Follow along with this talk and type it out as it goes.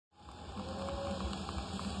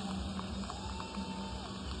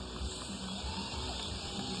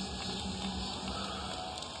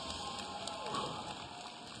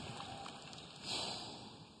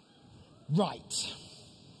Right.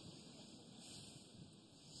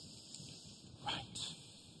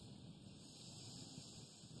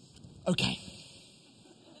 Okay.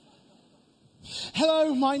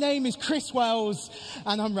 Hello, my name is Chris Wells,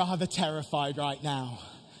 and I'm rather terrified right now.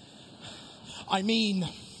 I mean,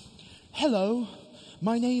 hello,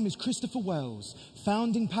 my name is Christopher Wells,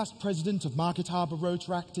 founding past president of Market Harbour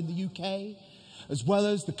Rotaract in the UK, as well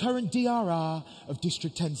as the current DRR of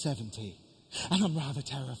District 1070. And I'm rather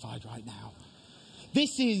terrified right now.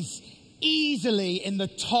 This is easily in the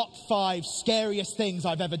top 5 scariest things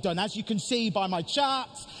I've ever done. As you can see by my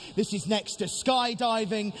charts, this is next to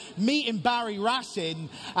skydiving, meeting Barry Racine,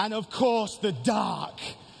 and of course the dark.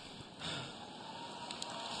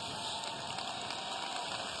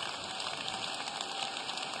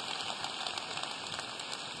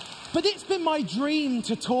 But it's been my dream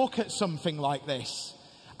to talk at something like this.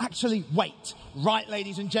 Actually, wait. Right,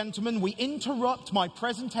 ladies and gentlemen, we interrupt my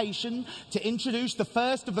presentation to introduce the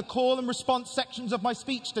first of the call and response sections of my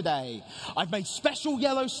speech today. I've made special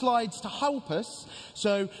yellow slides to help us,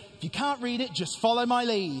 so if you can't read it, just follow my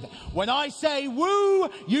lead. When I say woo,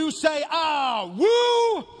 you say ah.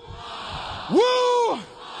 Woo! Woo!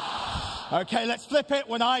 Okay, let's flip it.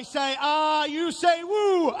 When I say ah, you say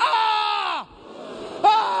woo. Ah!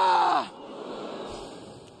 Ah!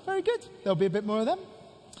 Very good. There'll be a bit more of them.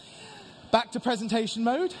 Back to presentation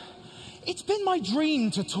mode. It's been my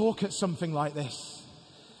dream to talk at something like this.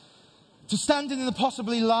 To stand in a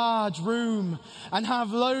possibly large room and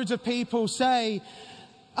have loads of people say,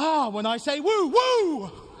 ah, when I say woo,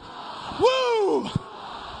 woo, woo.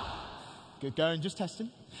 Good going, just testing.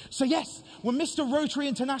 So yes, when Mr. Rotary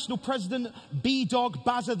International President B-Dog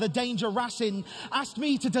Bazza the Danger Racine asked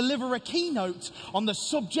me to deliver a keynote on the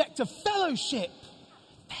subject of fellowship,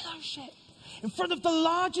 in front of the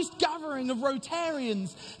largest gathering of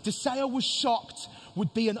Rotarians, to say I was shocked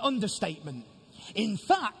would be an understatement. In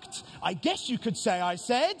fact, I guess you could say I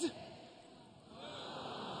said,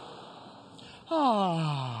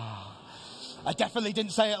 ah. I definitely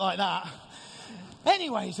didn't say it like that.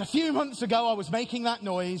 Anyways, a few months ago I was making that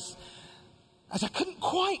noise as I couldn't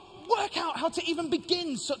quite work out how to even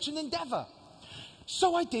begin such an endeavour.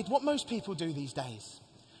 So I did what most people do these days.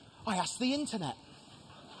 I asked the internet.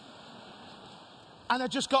 And I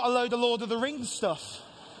just got a load of Lord of the Rings stuff.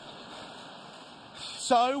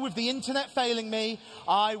 So, with the internet failing me,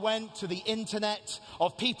 I went to the internet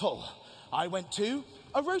of people. I went to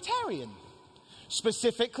a Rotarian.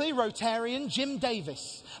 Specifically, Rotarian Jim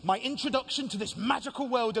Davis. My introduction to this magical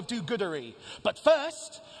world of Doooo Goodery. But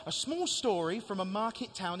first, a small story from a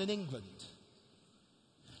market town in England.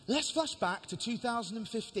 Let's flash back to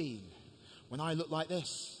 2015, when I looked like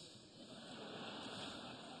this.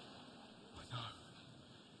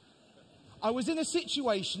 I was in a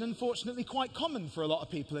situation, unfortunately, quite common for a lot of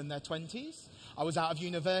people in their 20s. I was out of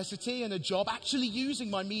university and a job actually using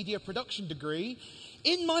my media production degree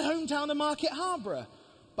in my hometown of Market Harbour,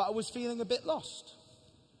 but I was feeling a bit lost.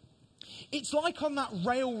 It's like on that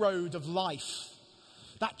railroad of life.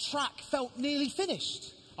 That track felt nearly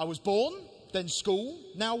finished. I was born, then school,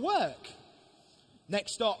 now work.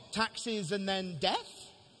 Next stop, taxes, and then death.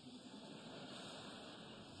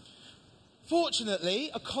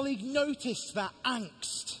 Fortunately, a colleague noticed that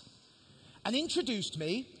angst and introduced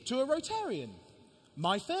me to a Rotarian,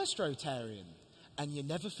 my first Rotarian. And you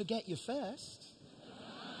never forget your first.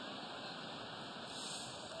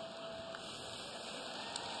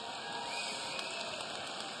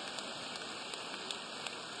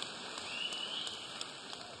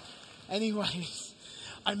 Anyways,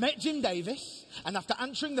 I met Jim Davis, and after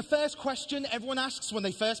answering the first question everyone asks when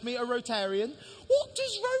they first meet a Rotarian, what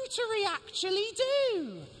does Rotary actually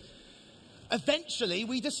do? Eventually,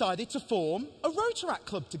 we decided to form a Rotaract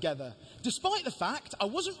Club together, despite the fact I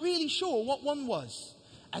wasn't really sure what one was.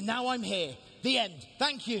 And now I'm here. The end.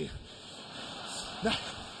 Thank you.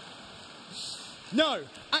 No,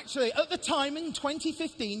 actually, at the time in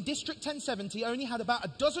 2015, District 1070 only had about a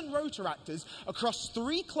dozen Rotaractors across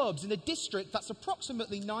 3 clubs in a district that's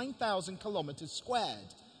approximately 9,000 kilometres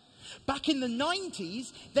squared. Back in the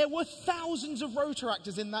 90s, there were thousands of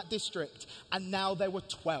Rotaractors in that district, and now there were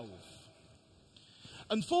 12.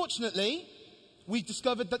 Unfortunately, we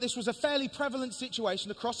discovered that this was a fairly prevalent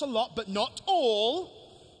situation across a lot, but not all,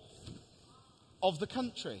 of the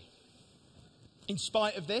country. In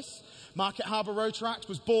spite of this, Market Harbour Rotaract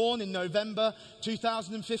was born in November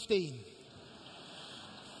 2015.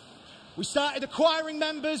 We started acquiring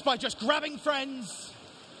members by just grabbing friends.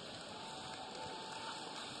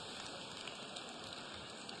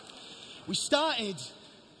 We started,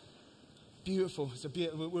 beautiful,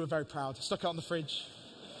 we were very proud, stuck it on the fridge.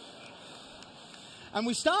 And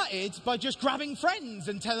we started by just grabbing friends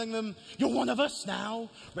and telling them, you're one of us now,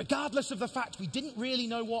 regardless of the fact we didn't really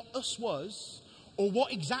know what us was or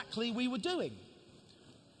what exactly we were doing.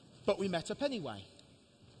 But we met up anyway.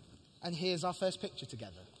 And here's our first picture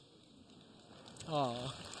together. Aww.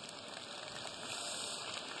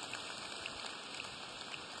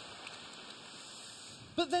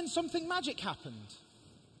 But then something magic happened.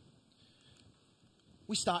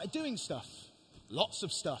 We started doing stuff. Lots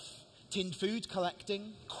of stuff. Tinned food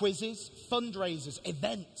collecting, quizzes, fundraisers,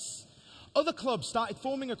 events. Other clubs started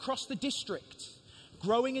forming across the district,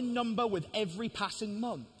 growing in number with every passing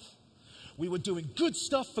month. We were doing good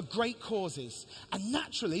stuff for great causes, and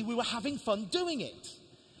naturally we were having fun doing it.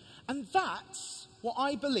 And that's what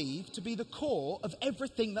I believe to be the core of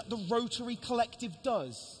everything that the Rotary Collective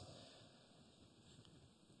does.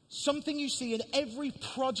 Something you see in every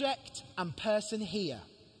project and person here.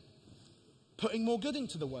 Putting more good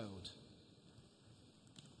into the world.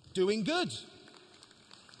 Doing good.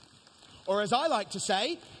 Or as I like to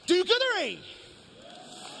say, Doooo Goodery.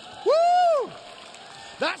 Woo!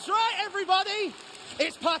 That's right, everybody.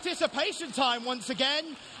 It's participation time once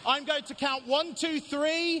again. I'm going to count 1, 2,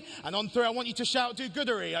 3, and on 3 I want you to shout Doooo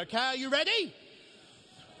Goodery, okay? Are you ready?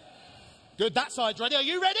 Good, that side's ready. Are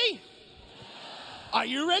you ready? Are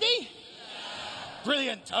you ready?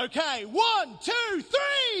 Brilliant. Okay, 1, 2,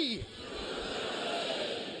 3.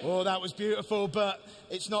 Oh, that was beautiful, but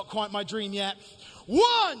it's not quite my dream yet.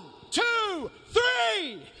 1, 2,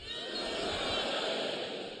 3.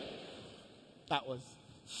 That was.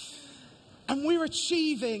 And we're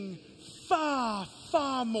achieving far,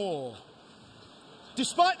 far more.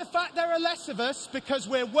 Despite the fact there are less of us because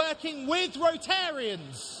we're working with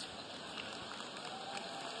Rotarians.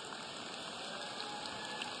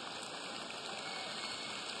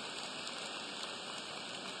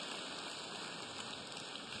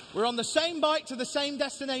 We're on the same bike to the same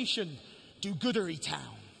destination, Doooo Goodery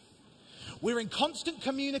Town. We're in constant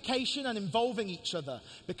communication and involving each other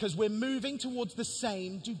because we're moving towards the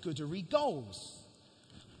same Doooo Goodery goals.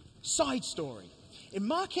 Side story. In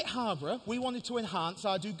Market Harborough, we wanted to enhance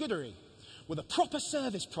our Doooo Goodery with a proper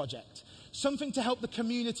service project, something to help the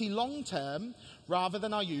community long term rather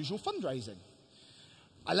than our usual fundraising.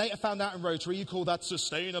 I later found out in Rotary you call that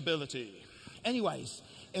sustainability. Anyways,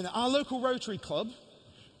 in our local Rotary Club,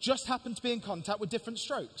 just happened to be in contact with Different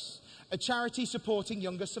Strokes, a charity supporting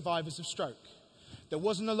younger survivors of stroke. There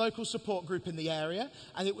wasn't a local support group in the area,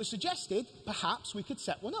 and it was suggested perhaps we could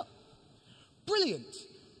set one up. Brilliant.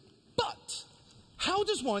 But how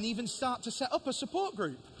does one even start to set up a support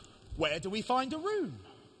group? Where do we find a room?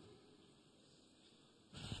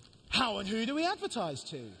 How and who do we advertise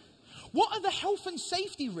to? What are the health and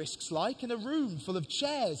safety risks like in a room full of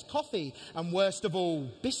chairs, coffee, and worst of all,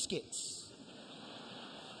 biscuits?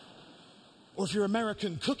 Or if you're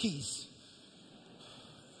American, cookies.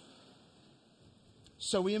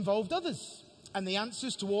 So we involved others, and the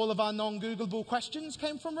answers to all of our non-Googleable questions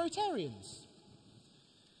came from Rotarians.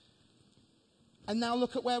 And now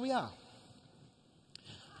look at where we are.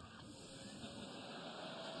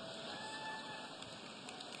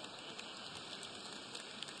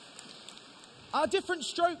 Our Different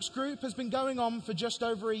Strokes group has been going on for just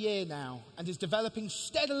over a year now and is developing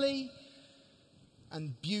steadily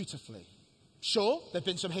and beautifully. Sure, there have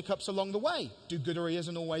been some hiccups along the way. Doooo Goodery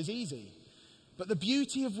isn't always easy. But the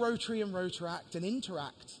beauty of Rotary and Rotaract and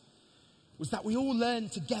Interact was that we all learn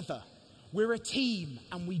together. We're a team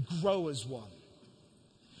and we grow as one.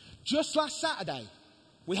 Just last Saturday,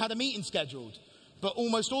 we had a meeting scheduled, but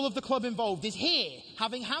almost all of the club involved is here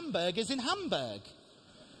having hamburgers in Hamburg.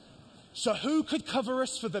 So who could cover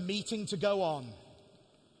us for the meeting to go on?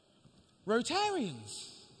 Rotarians.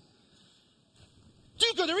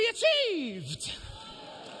 Doooo Goodery achieved!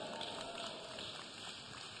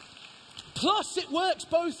 Plus, it works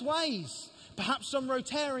both ways. Perhaps some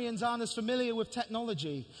Rotarians aren't as familiar with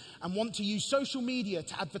technology and want to use social media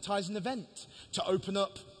to advertise an event, to open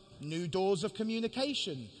up new doors of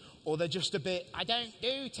communication. Or they're just a bit, I don't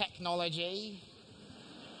do technology.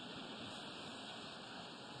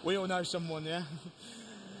 We all know someone, yeah?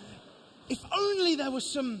 If only there were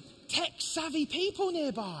some tech-savvy people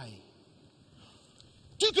nearby.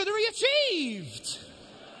 Doooo Goodery achieved!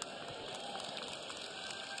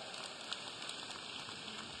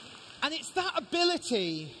 And it's that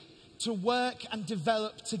ability to work and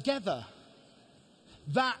develop together,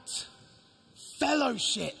 that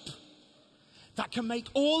fellowship, that can make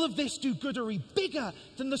all of this Doooo Goodery bigger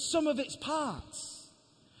than the sum of its parts.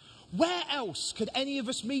 Where else could any of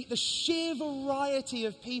us meet the sheer variety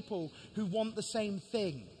of people who want the same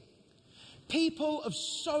thing? People of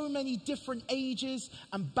so many different ages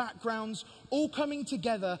and backgrounds all coming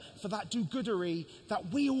together for that do-goodery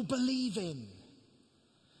that we all believe in.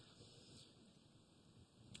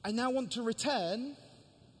 I now want to return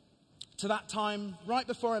to that time right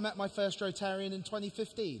before I met my first Rotarian in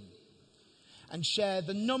 2015 and share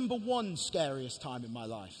the number one scariest time in my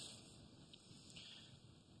life.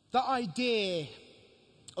 That idea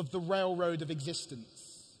of the railroad of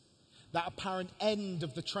existence, that apparent end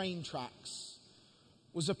of the train tracks,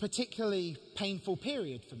 was a particularly painful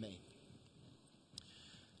period for me.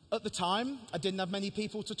 At the time, I didn't have many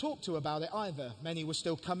people to talk to about it either. Many were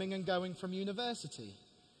still coming and going from university.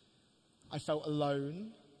 I felt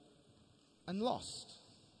alone and lost.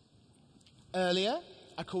 Earlier,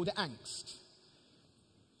 I called it angst,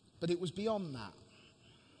 but it was beyond that.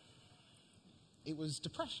 It was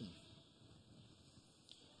depression.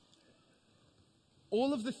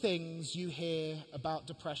 All of the things you hear about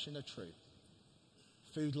depression are true.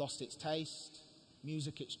 Food lost its taste,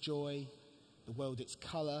 music its joy, the world its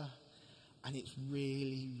colour, and it's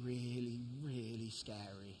really, really, really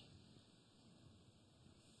scary.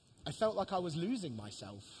 I felt like I was losing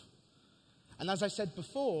myself. And as I said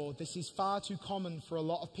before, this is far too common for a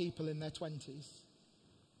lot of people in their 20s.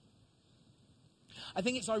 I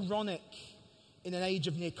think it's ironic in an age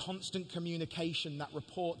of near constant communication that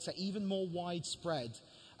reports are even more widespread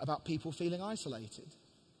about people feeling isolated.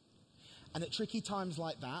 And at tricky times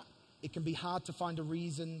like that, it can be hard to find a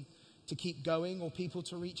reason to keep going or people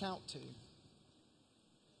to reach out to.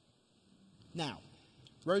 Now,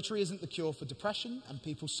 Rotary isn't the cure for depression, and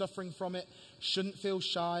people suffering from it shouldn't feel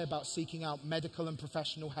shy about seeking out medical and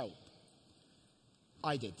professional help.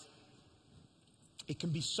 I did. It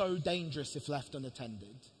can be so dangerous if left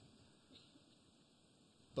unattended.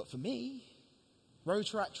 But for me,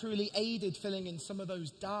 Rotaract truly aided filling in some of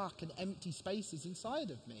those dark and empty spaces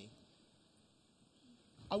inside of me.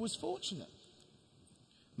 I was fortunate.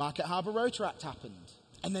 Market Harbour Rotaract happened,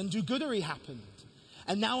 and then Doooo Gooder happened.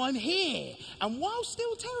 And now I'm here, and while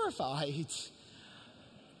still terrified,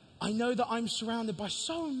 I know that I'm surrounded by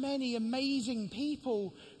so many amazing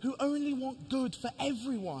people who only want good for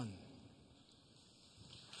everyone.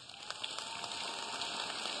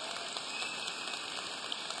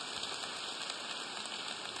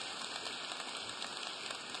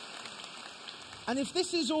 And if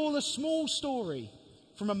this is all a small story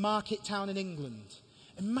from a market town in England,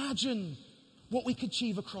 imagine what we could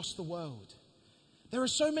achieve across the world. There are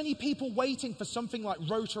so many people waiting for something like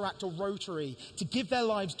Rotaract or Rotarý to give their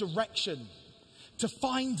lives direction, to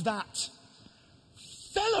find that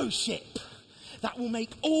fellowship that will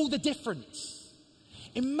make all the difference.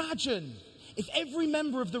 Imagine if every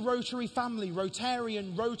member of the Rotary family,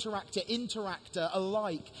 Rotarian, Rotaractor, Interactor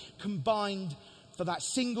alike, combined for that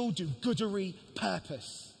single do-goodery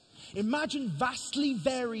purpose. Imagine vastly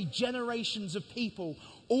varied generations of people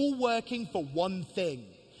all working for one thing.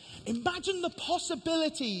 Imagine the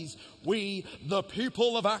possibilities we, the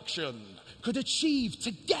people of action, could achieve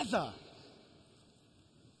together.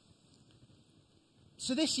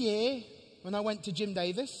 So this year, when I went to Jim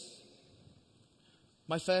Davis,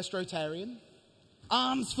 my first Rotarian,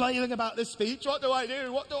 arms flailing about this speech, what do I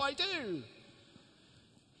do? What do I do?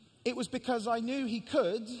 It was because I knew he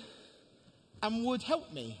could and would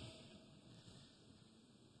help me.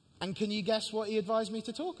 And can you guess what he advised me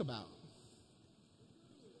to talk about?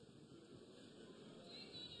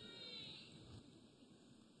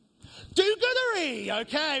 Do-goodery!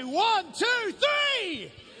 Okay, 1, 2,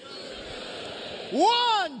 3!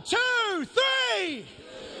 1, 2, 3!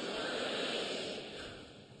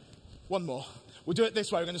 One more. We'll do it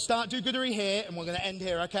this way. We're going to start do-goodery here, and we're going to end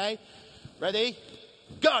here, okay? Ready?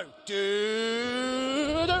 Go!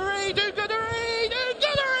 Do-goodery, do-goodery,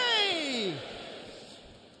 do-goodery!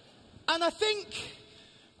 And I think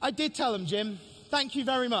I did tell him, Jim. Thank you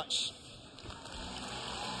very much.